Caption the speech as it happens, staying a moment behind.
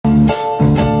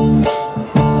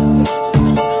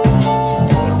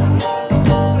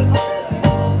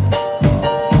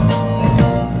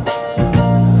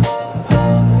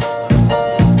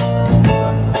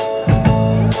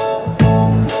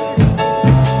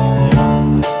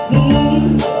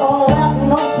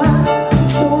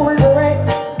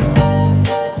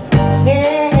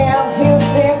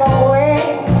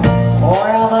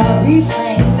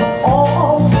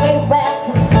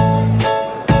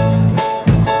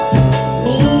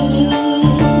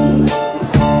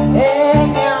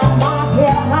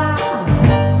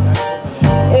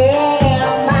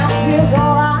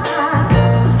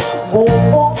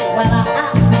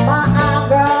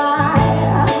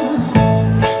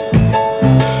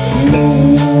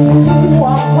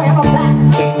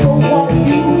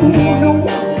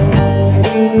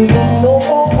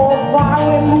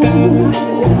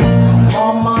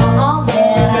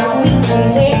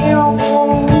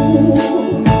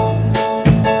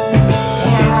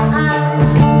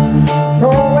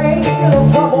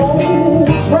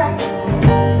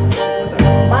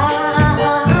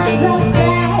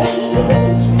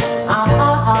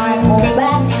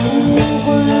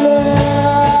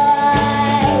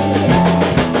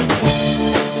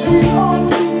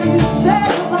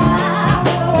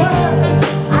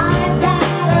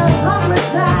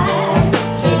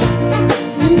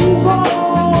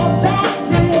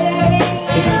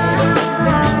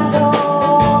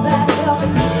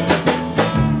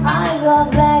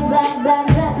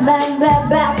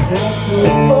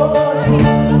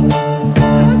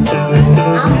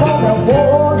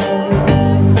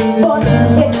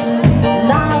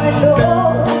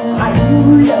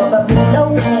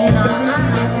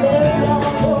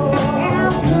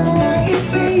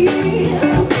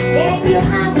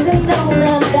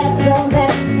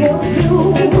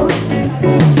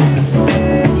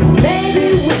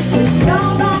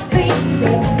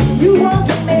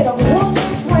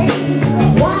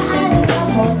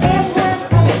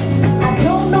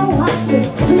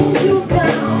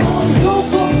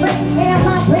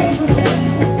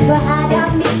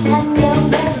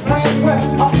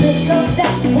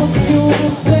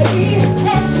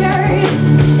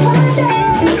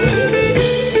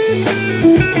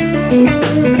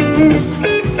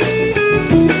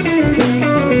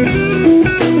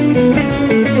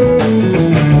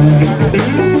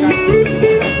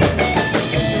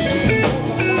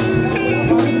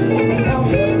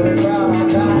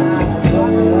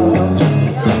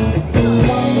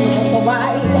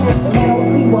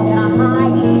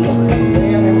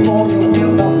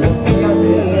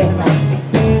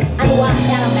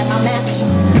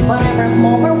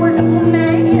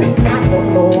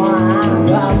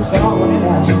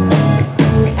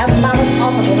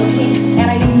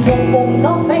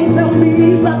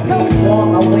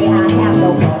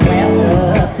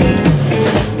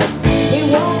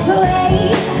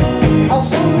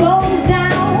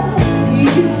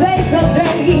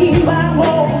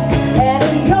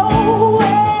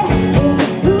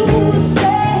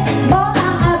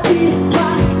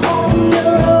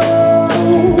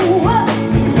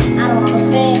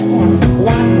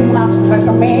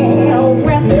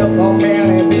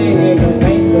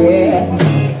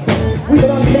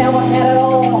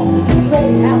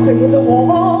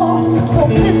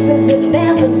distance and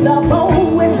methods are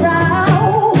going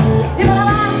round. If I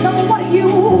ask them what are you,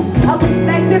 a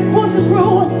perspective pushes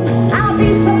through. I'll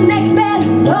be some next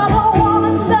man of a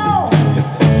woman's soul.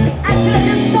 I should have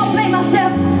just so blame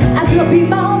myself. I should be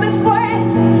my own best friend.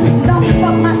 Not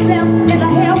fuck myself in the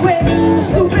hair with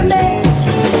stupid man.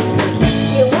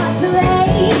 It was too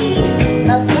late,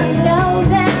 the sun goes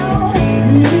down.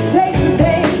 It takes a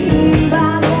day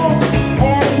by more,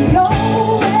 and your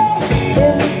way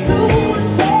is to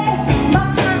say my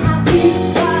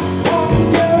teeth are on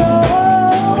you.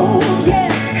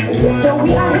 Yes, so we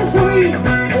are history.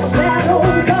 The shadow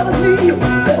covers me.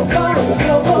 The story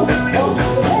of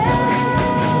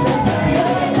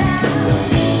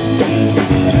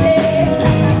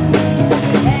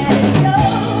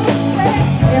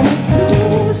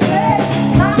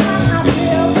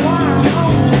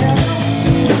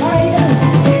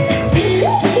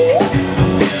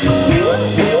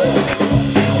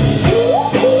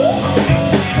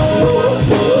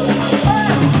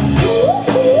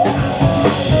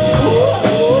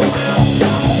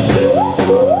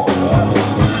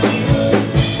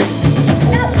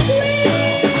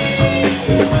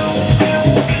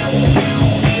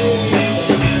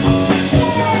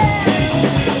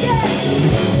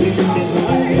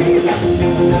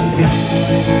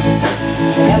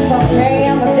it's a day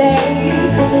in the day.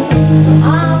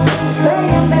 I'm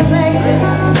staying busy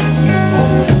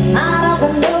out of the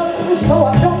blue, so I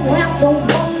don't have to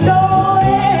wonder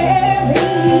is he.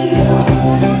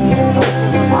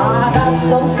 I got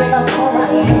so sick of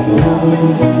crying,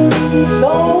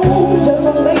 so just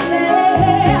lately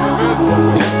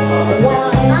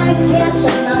when I catch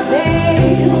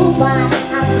myself, I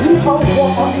do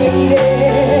overhear.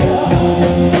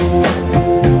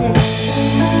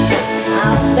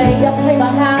 Stay up in the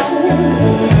house,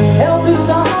 help me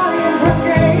start in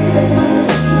brigade.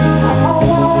 Oh,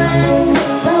 well, I'm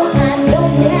so I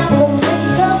don't have to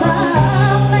think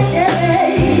about the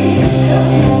day.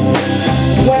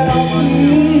 When all me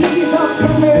comes to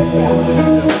me,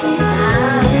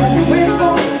 I'm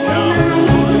grateful tonight.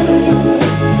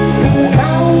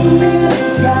 Found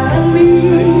inside of me,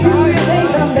 they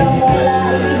come down more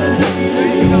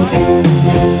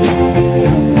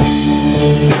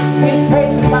This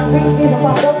place is my dream season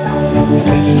for the time.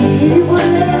 You will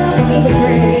never be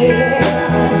afraid.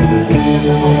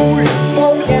 So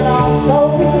can also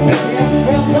just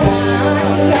swim the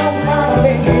line as my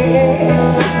baby.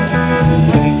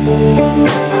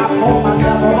 I pull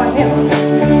myself on him,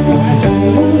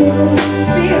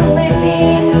 feeling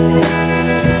it,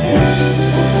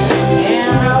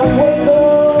 and I wake up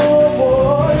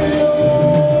for you.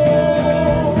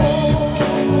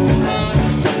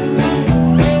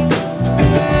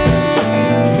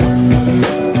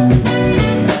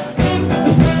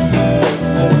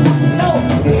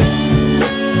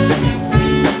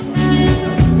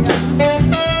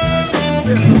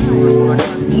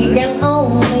 You can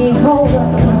only hold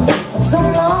her for so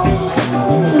long.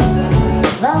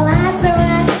 The lights are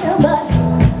out, but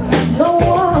no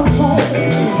one's home.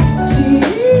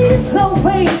 She's so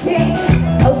vacant,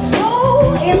 her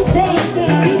soul is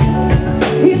taking.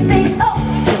 He thinks, oh,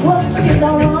 well, she's a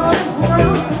run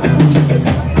from.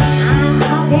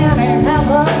 How can it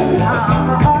happen?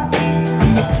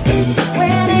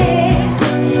 When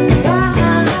it got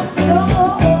so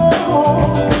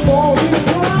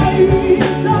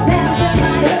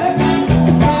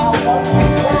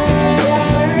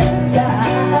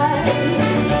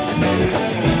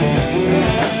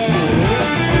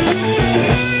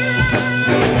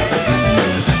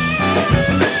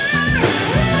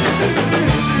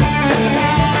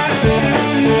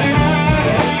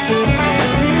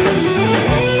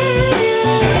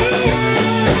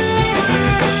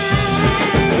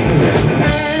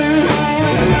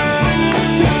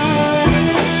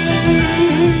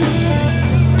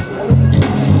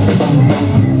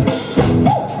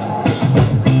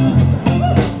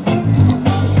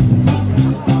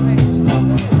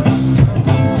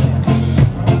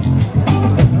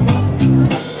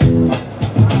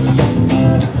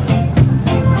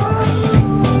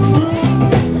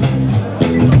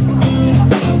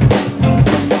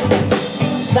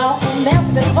stop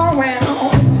messing around.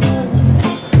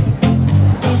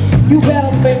 You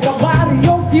better think about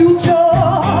your future.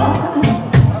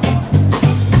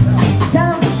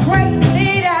 Sound straight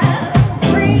leader,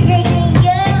 creating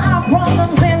your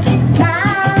problems in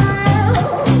time.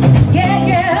 Yeah,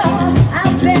 yeah, I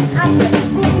said,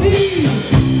 Rudy,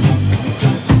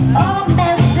 a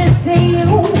message to you,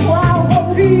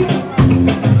 Rudy,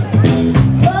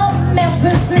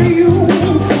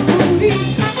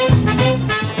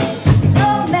 a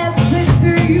message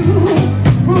to you,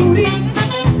 Rudy.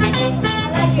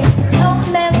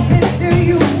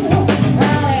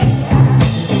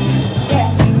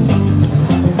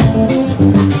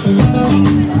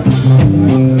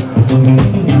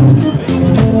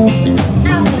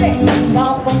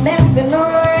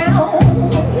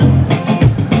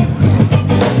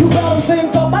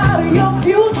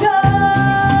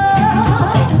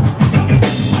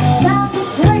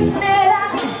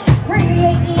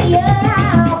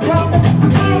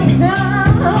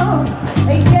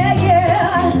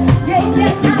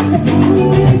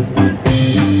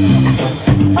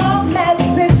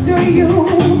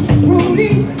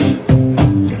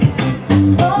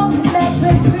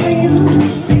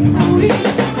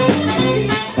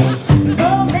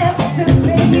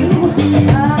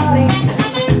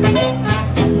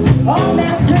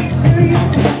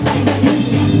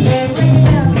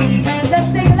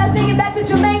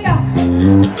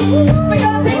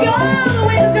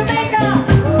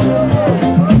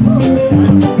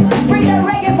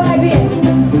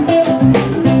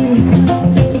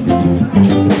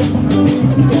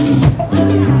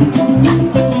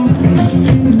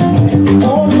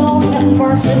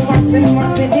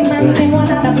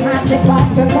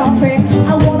 party.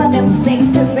 I want them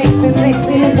sexy, sexy,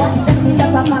 sexy. Watch them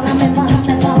just follow me, follow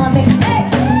me, follow me. Hey,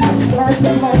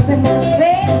 mercy, mercy,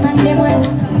 mercy. Man, they will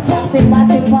party,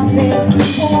 party, party.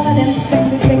 All of them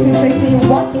sexy, sexy, sexy.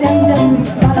 Watch them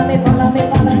just follow me, follow me,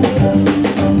 follow me.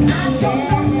 I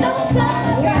don't know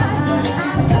sucker.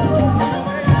 I just want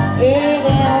to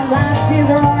yeah, life is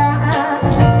right.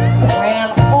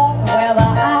 Well, oh, whether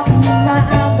I'm my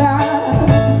girl.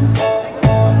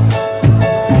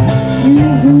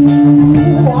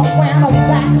 Walk round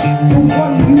back to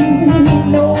what you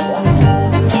know.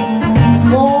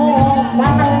 So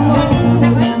far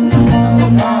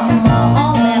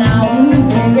all that I will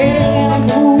get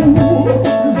through.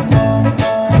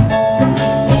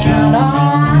 And I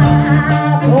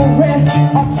go red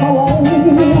up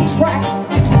the track.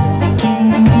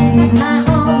 My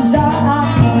arms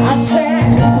are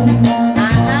stand. I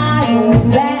go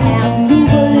back to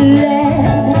the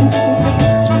land.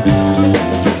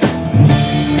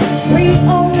 We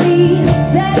only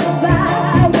said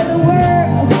goodbye with the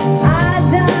words. I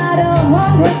died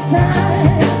 100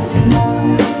 times.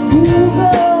 You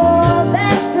go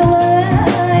back to her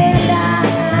and I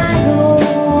go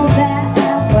back to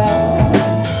her.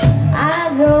 I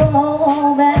go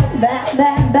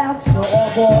back to her,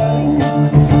 boy.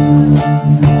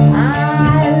 I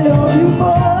love you,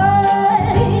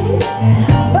 boy,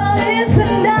 but it's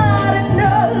not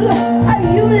enough.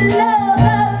 You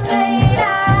love me, I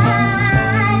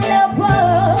love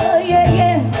her, yeah,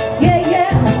 yeah, yeah,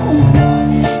 yeah.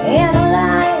 And a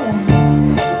lie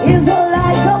is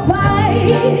like a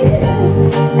bite,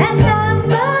 and I'm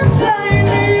not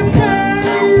tiny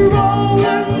penny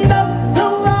rolling up the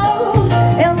road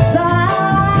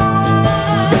inside.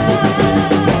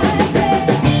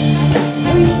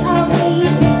 We only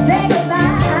say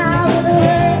goodbye with a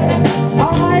word.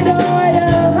 I know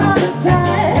 100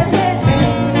 times.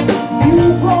 You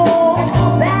go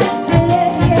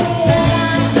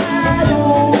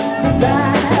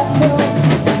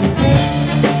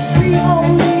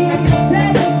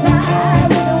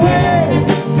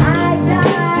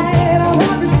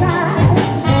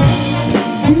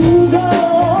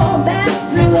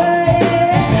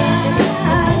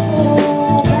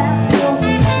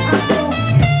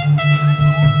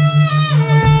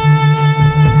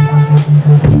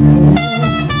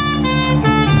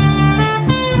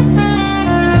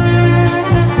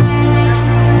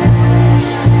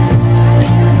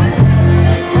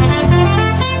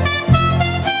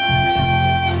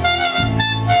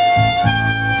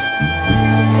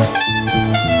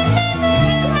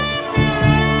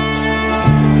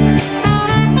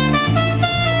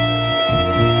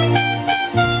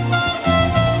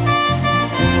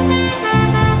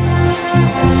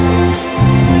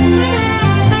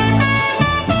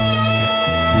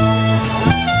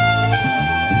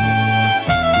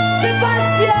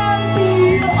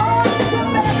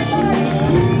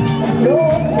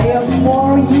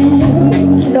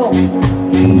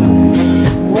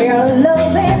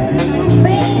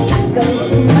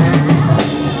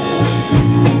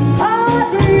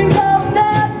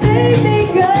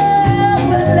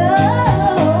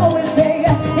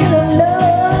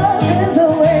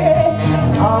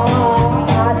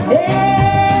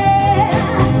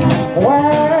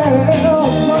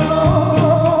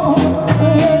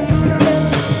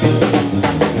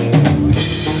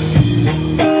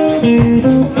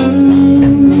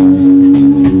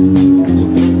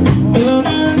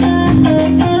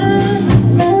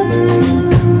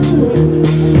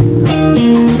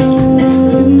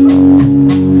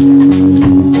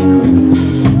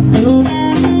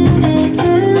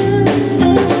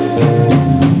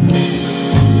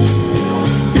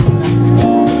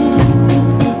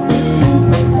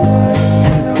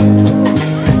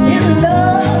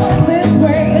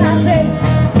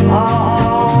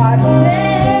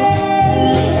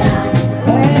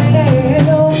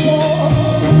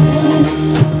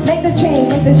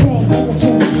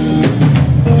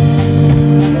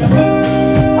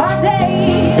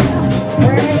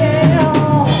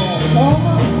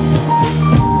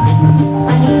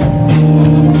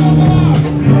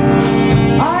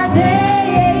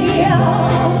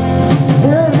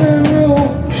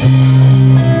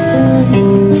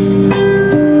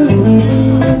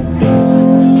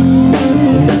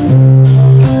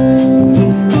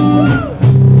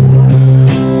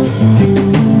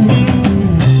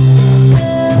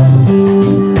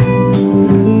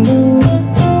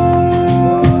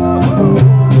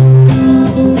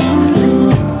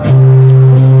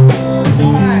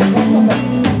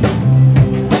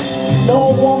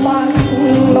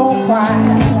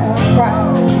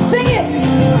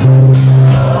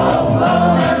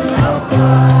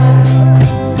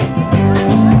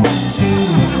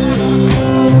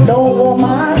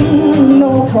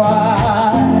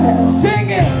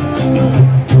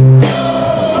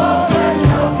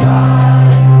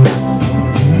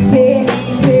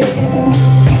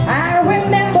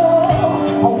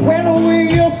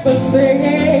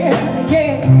said,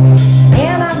 yeah.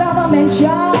 In a government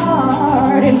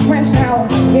yard in Frenchtown,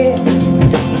 yeah.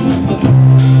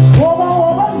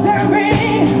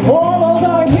 Observing all of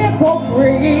the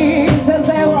hypocrites as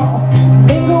they were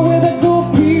mingle with the good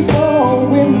people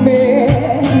we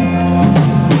met.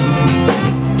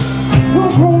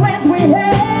 Good friends we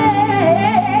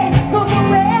had, good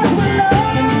friends we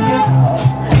lost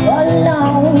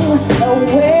along the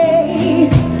way.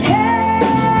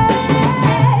 Hey,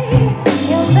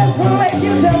 in this great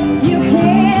future, you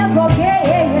can't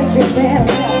forget your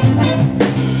best.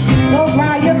 So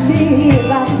dry your tears,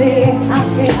 I say.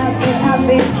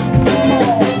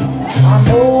 I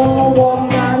know a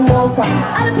woman, no cry.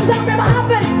 I just don't remember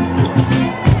happen.